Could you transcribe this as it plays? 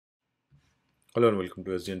Hello and welcome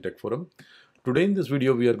to SDN Tech Forum. Today in this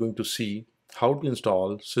video we are going to see how to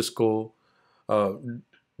install Cisco uh,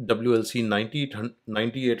 WLC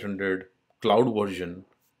 9800 cloud version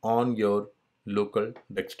on your local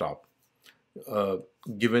desktop, uh,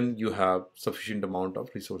 given you have sufficient amount of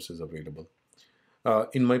resources available.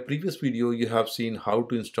 In my previous video you have seen how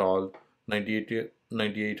to install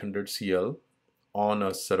 9800 CL on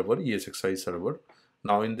a server, ESXI server.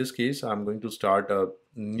 Now in this case, I'm going to start a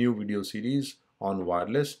new video series on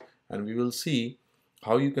wireless, and we will see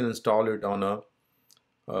how you can install it on a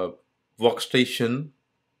workstation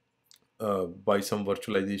by some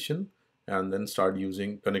virtualization, and then start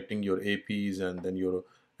connecting your APs and then your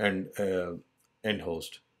end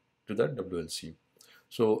host to that WLC.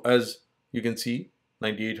 So as you can see,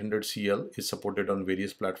 9800 CL is supported on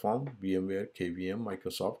various platforms: VMware, KVM,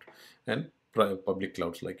 Microsoft, and public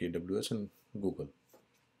clouds like AWS and Google.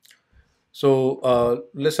 So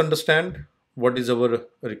let's understand what is our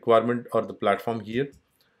requirement or the platform here.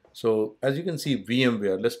 So as you can see,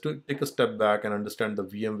 VMware, let's take a step back and understand the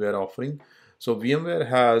VMware offering. So VMware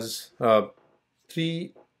has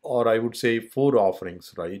three, or I would say four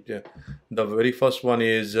offerings, right? The very first one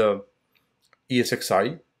is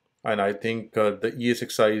ESXI, and I think the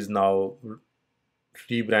ESXI is now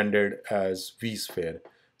rebranded as vSphere.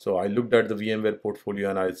 So I looked at the VMware portfolio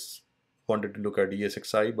and I wanted to look at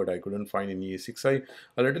ESXI, but I couldn't find any ESXI.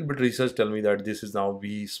 A little bit research tell me that this is now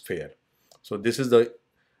vSphere. So this is the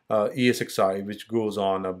ESXI, which goes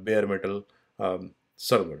on a bare metal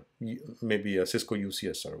server, maybe a Cisco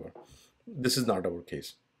UCS server. This is not our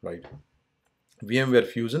case, right? VMware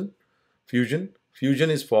Fusion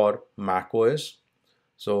is for Mac OS.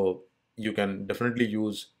 So you can definitely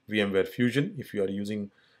use VMware Fusion if you are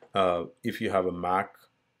using, if you have a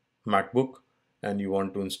MacBook and you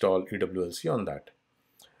want to install eWLC on that.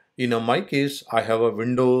 In my case, I have a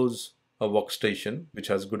Windows workstation which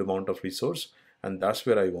has good amount of resource, and that's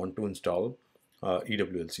where I want to install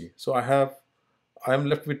eWLC. So I'm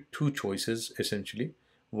left with two choices essentially.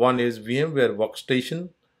 One is VMware Workstation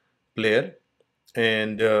Player,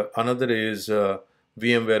 and another is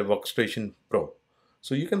VMware Workstation Pro.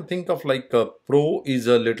 So you can think of like Pro is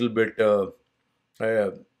a little bit uh,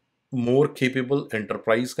 more capable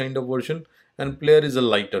enterprise kind of version, and Player is a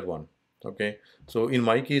lighter one. Okay, so in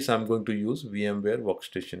my case, I'm going to use VMware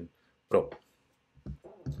Workstation Pro.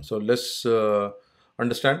 So let's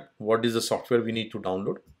understand what is the software we need to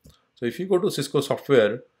download. So if you go to Cisco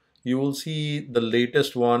software, you will see the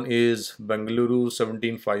latest one is Bengaluru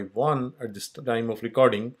 1751 at this time of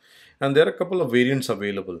recording, and there are a couple of variants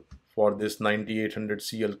available for this 9800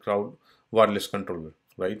 CL cloud wireless controller,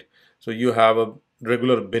 right? So you have a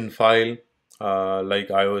regular bin file like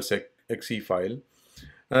ESXI file,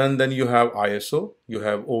 and then you have ISO, you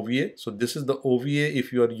have OVA. So this is the OVA.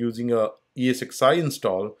 If you are using a ESXi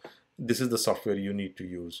install, this is the software you need to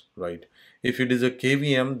use, right? If it is a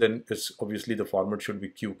KVM, then it's obviously the format should be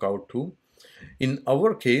QCOW2. In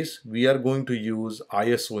our case, we are going to use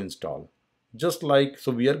ISO install. Just like,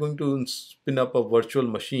 so we are going to spin up a virtual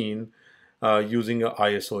machine using a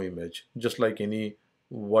ISO image, just like any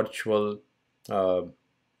virtual uh,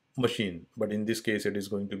 machine, but in this case it is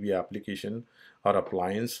going to be application or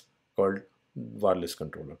appliance called wireless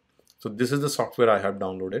controller. So this is the software I have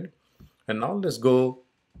downloaded, and now let's go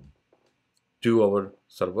to our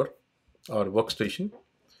server or workstation.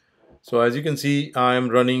 So as you can see, I am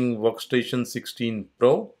running Workstation 16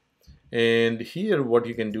 Pro, and here what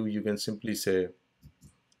you can do, you can simply say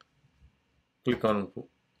click on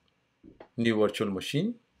new virtual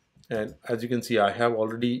machine. And as you can see, I have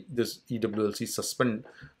already this eWLC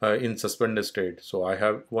in suspended state. So I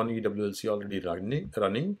have one eWLC already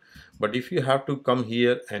running. But if you have to come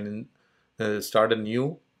here and start a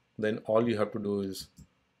new, then all you have to do is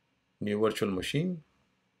new virtual machine.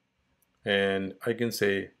 And I can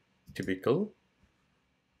say typical.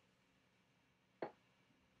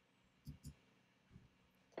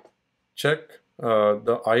 Check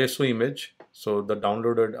the ISO image. So the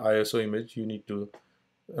downloaded ISO image you need to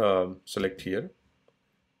select here.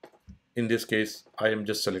 In this case, I am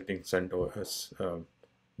just selecting CentOS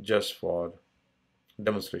just for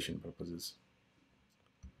demonstration purposes.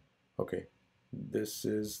 Okay, this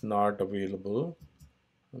is not available.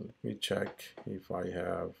 Let me check if I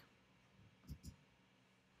have.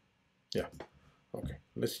 Yeah, okay,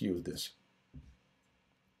 let's use this.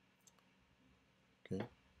 Okay,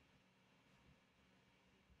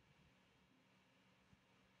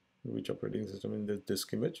 which operating system in this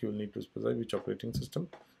disk image? You will need to specify which operating system.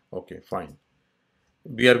 Okay, fine.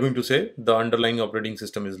 We are going to say the underlying operating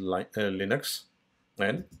system is Linux,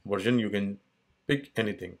 and version you can pick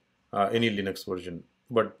anything, any Linux version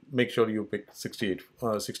but make sure you pick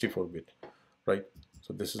 64-bit, right?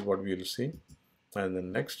 So this is what we will see. And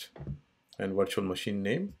then next, and virtual machine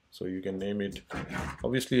name. So you can name it.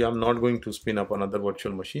 Obviously, I'm not going to spin up another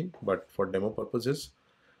virtual machine, but for demo purposes,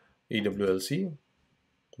 eWLC,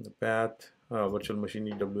 the path, virtual machine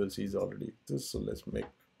eWLC is already this. So let's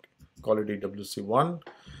call it eWLC1.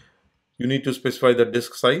 You need to specify the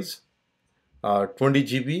disk size, 20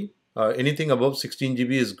 GB. Anything above 16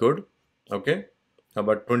 GB is good, okay?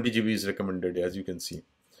 But 20 GB is recommended, as you can see.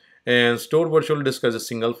 And store virtual disk as a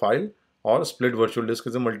single file or split virtual disk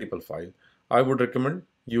as a multiple file. I would recommend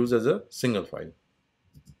use as a single file.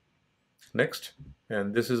 Next,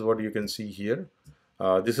 and this is what you can see here.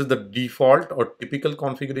 This is the default or typical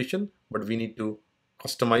configuration, but we need to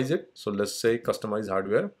customize it. So let's say customize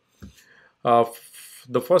hardware.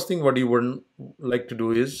 The first thing what you would like to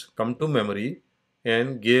do is come to memory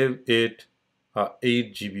and give it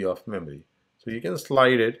 8 GB of memory. So you can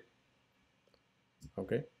slide it.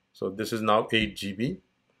 Okay, so this is now 8 GB.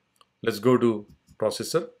 Let's go to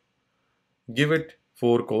processor. Give it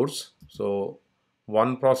 4 cores. So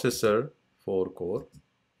one processor, 4 core.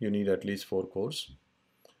 You need at least 4 cores,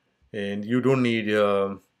 and you don't need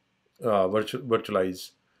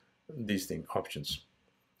virtualize these thing options.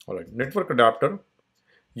 All right, network adapter.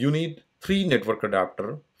 You need 3 network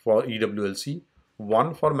adapter for eWLC,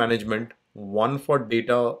 one for management, one for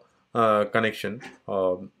data connection,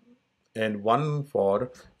 and one for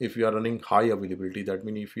if you are running high availability. That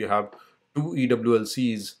means if you have 2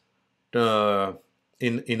 eWLCs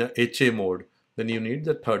in a HA mode, then you need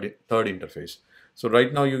the third interface. So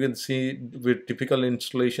right now you can see with typical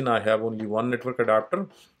installation, I have only one network adapter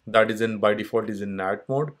that is by default is in NAT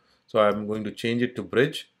mode. So I'm going to change it to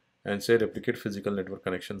bridge and say replicate physical network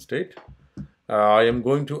connection state. I am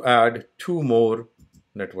going to add 2 more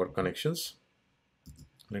network connections,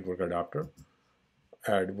 network adapter,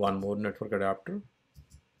 add 1 more network adapter,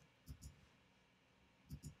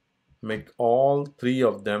 make all 3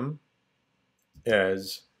 of them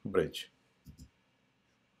as bridge.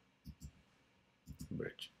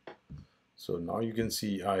 So now you can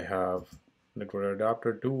see I have network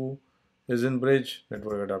adapter 2 is in bridge,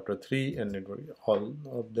 network adapter 3, and network, all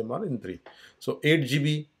of them are in 3. So 8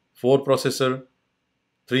 GB, 4 processor,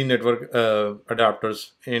 3 network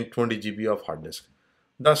adapters, and 20 GB of hard disk.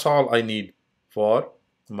 That's all I need for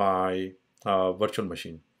my virtual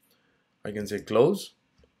machine. I can say close,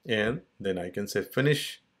 and then I can say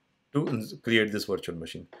finish to create this virtual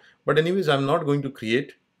machine. But anyways, I'm not going to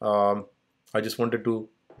create. I just wanted to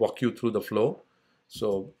walk you through the flow.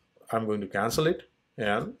 So I'm going to cancel it,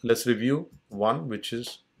 and let's review one which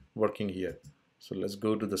is working here. So let's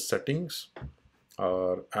go to the settings,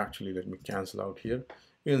 or actually let me cancel out here.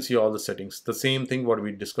 You can see all the settings, the same thing what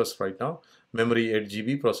we discussed right now. Memory 8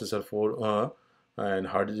 GB, processor 4, and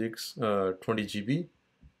hard disk 20 GB,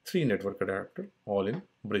 3 network adapter, all in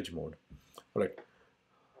bridge mode. All right.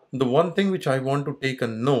 The one thing which I want to take a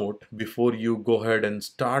note before you go ahead and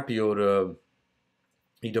start your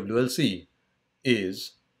eWLC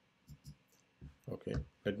is, okay,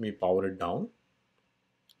 let me power it down,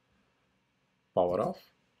 power off.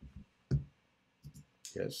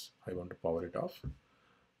 Yes, I want to power it off.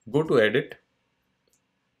 Go to edit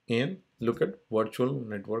and look at virtual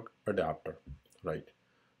network adapter, right?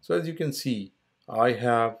 So as you can see, I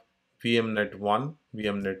have VMnet 1,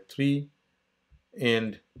 VMnet 3,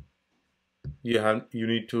 and you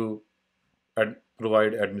need to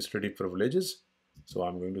provide administrative privileges. So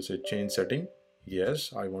I'm going to say change setting.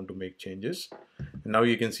 Yes, I want to make changes. And now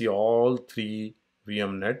you can see all 3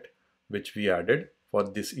 VMnet which we added for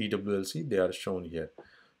this eWLC, they are shown here.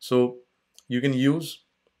 So you can use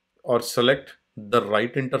or select the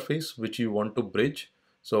right interface which you want to bridge.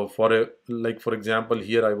 So for example,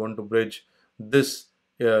 here I want to bridge this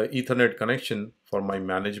Ethernet connection for my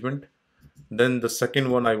management. Then the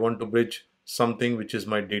second one, I want to bridge something which is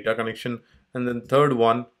my data connection. And then third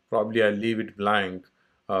one, probably I leave it blank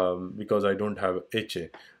because I don't have HA.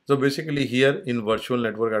 So basically here in virtual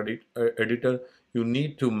network editor, you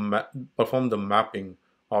need to perform the mapping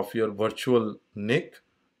of your virtual NIC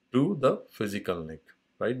to the physical NIC,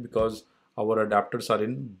 right? Because our adapters are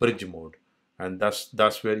in bridge mode, and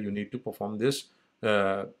that's where you need to perform this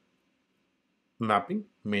mapping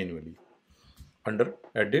manually under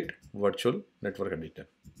edit virtual network editor.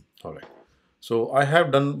 All right, so I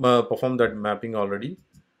have done performed that mapping already,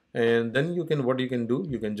 and then what you can do,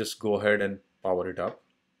 you can just go ahead and power it up.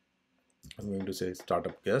 I'm going to say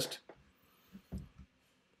startup guest,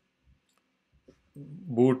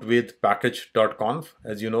 boot with package.conf.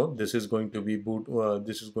 As you know, this is going to be boot.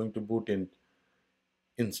 This is going to boot in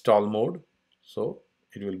install mode. So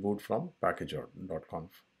it will boot from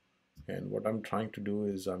package.conf. And what I'm trying to do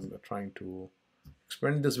is I'm trying to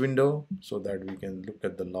expand this window so that we can look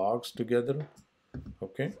at the logs together.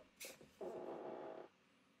 Okay.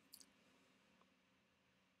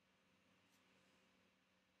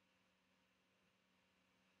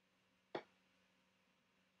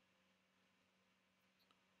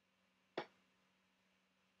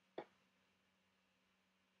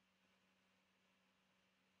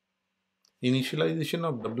 Initialization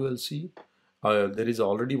of WLC, there is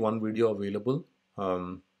already one video available,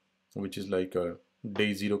 which is like a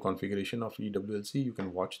day zero configuration of eWLC. You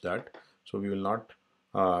can watch that. So we will not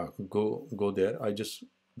go there.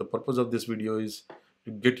 The purpose of this video is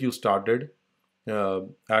to get you started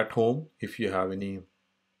at home. If you have any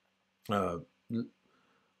uh,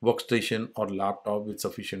 workstation or laptop with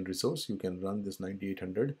sufficient resource, you can run this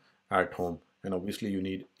 9800 at home. And obviously you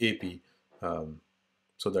need AP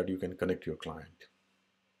so that you can connect your client.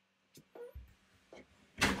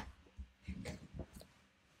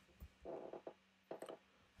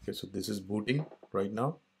 Okay, so this is booting right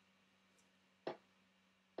now.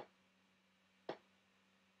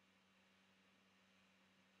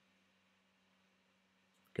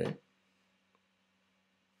 Okay.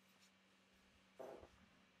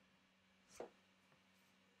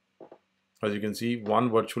 As you can see,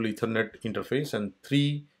 one virtual Ethernet interface and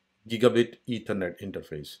 3 gigabit Ethernet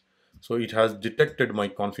interface. So it has detected my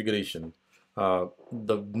configuration,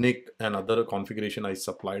 the NIC and other configuration I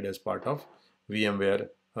supplied as part of VMware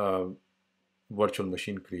virtual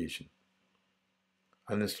machine creation.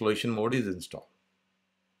 And installation mode is install.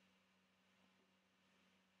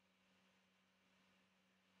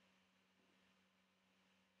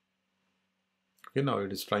 Okay, now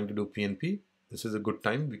it is trying to do PNP. This is a good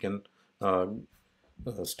time. We can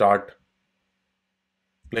start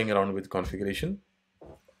playing around with configuration.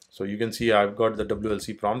 So you can see I've got the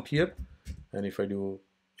WLC prompt here, and if I do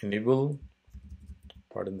enable,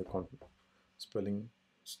 pardon the spelling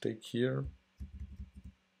mistake here,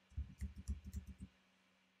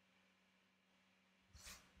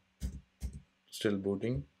 still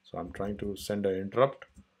booting. So I'm trying to send an interrupt,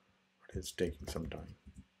 but it's taking some time.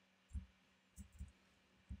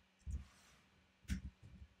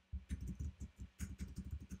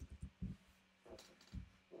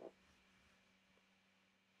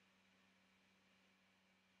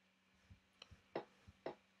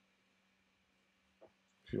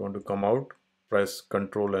 If you want to come out, press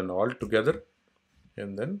Ctrl and Alt together,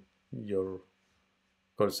 and then your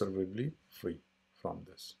cursor will be free from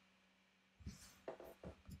this.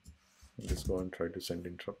 Let's go and try to send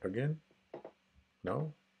interrupt again.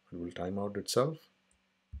 Now it will time out itself.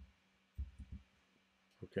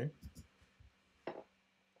 Okay.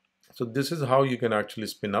 So this is how you can actually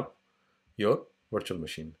spin up your virtual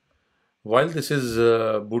machine. While this is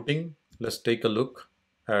booting, let's take a look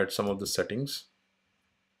at some of the settings.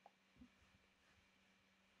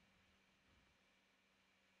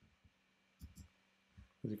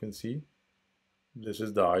 As you can see, this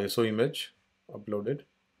is the ISO image uploaded.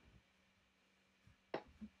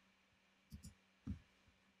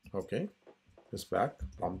 Okay, it's back,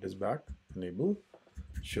 prompt is back, enable,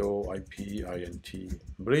 show IP INT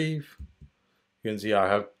brief. You can see I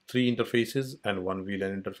have 3 interfaces and 1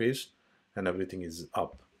 VLAN interface, and everything is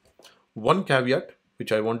up. One caveat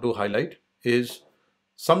which I want to highlight is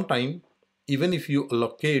sometime even if you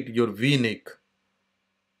allocate your VNIC,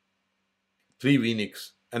 3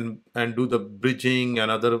 VNICs, and do the bridging and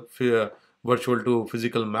other virtual to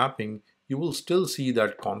physical mapping, you will still see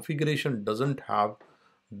that configuration doesn't have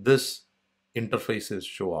this interfaces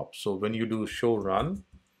show up. So when you do show run,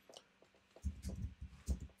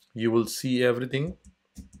 you will see everything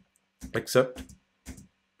except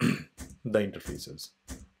the interfaces.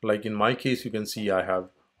 Like in my case, you can see I have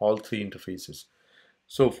all 3 interfaces.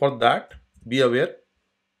 So for that, be aware,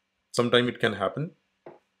 sometime it can happen,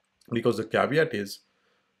 because the caveat is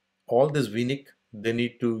all this VNIC, they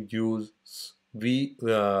need to use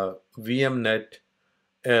VMnet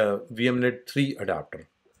 3 adapter.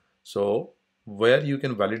 So where you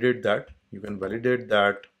can validate that,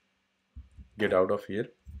 get out of here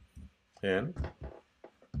and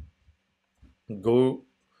go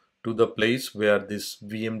to the place where this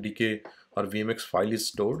VMDK or VMX file is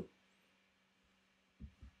stored.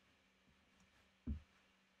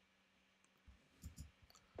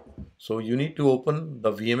 So you need to open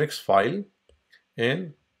the VMX file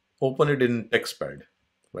and open it in TextPad,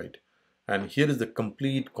 right? And here is the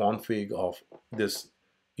complete config of this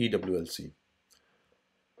eWLC.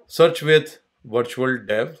 Search with virtual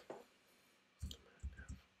dev.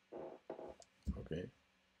 Okay.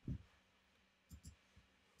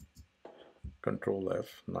 Control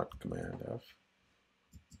F, not Command F.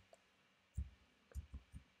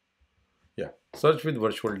 Yeah, search with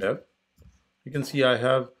virtual dev. You can see I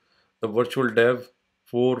have the virtual dev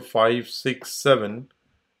 4, 5, 6, 7,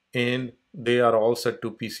 and they are all set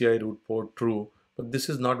to PCI root port true, but this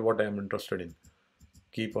is not what I am interested in.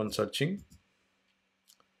 Keep on searching.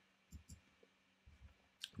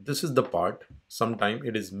 This is the part sometime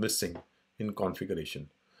it is missing in configuration.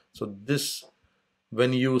 So this,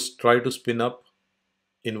 when you try to spin up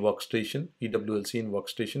in workstation, eWLC in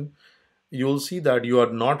workstation, you will see that you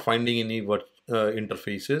are not finding any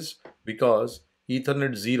interfaces, because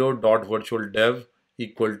Ethernet 0 dot virtual dev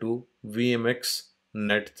equal to VMX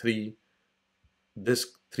net 3, this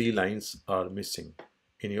 3 lines are missing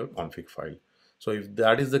in your config file. So if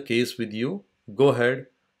that is the case with you, go ahead,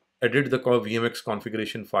 edit the VMX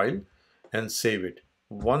configuration file and save it.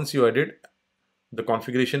 Once you edit the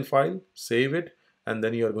configuration file, save it, and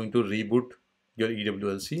then you are going to reboot your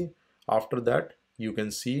eWLC. After that, you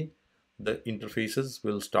can see the interfaces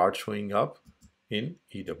will start showing up in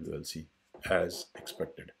eWLC as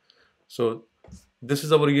expected. So this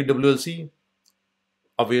is our eWLC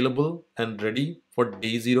available and ready for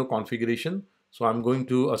day 0 configuration. So I'm going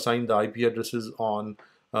to assign the IP addresses on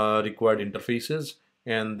required interfaces,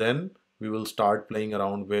 and then we will start playing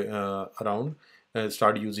around and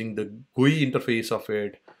start using the GUI interface of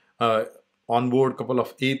it, onboard couple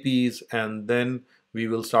of APs, and then we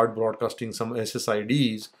will start broadcasting some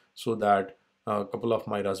SSIDs so that a couple of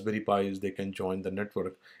my Raspberry Pis, they can join the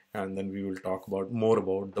network, and then we will talk about more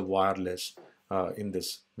about the wireless in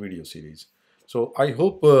this video series. So I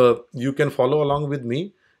hope you can follow along with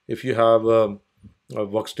me if you have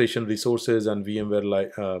workstation resources and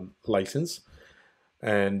VMware license,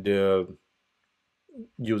 and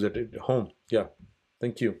use it at home. Yeah,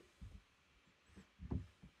 thank you.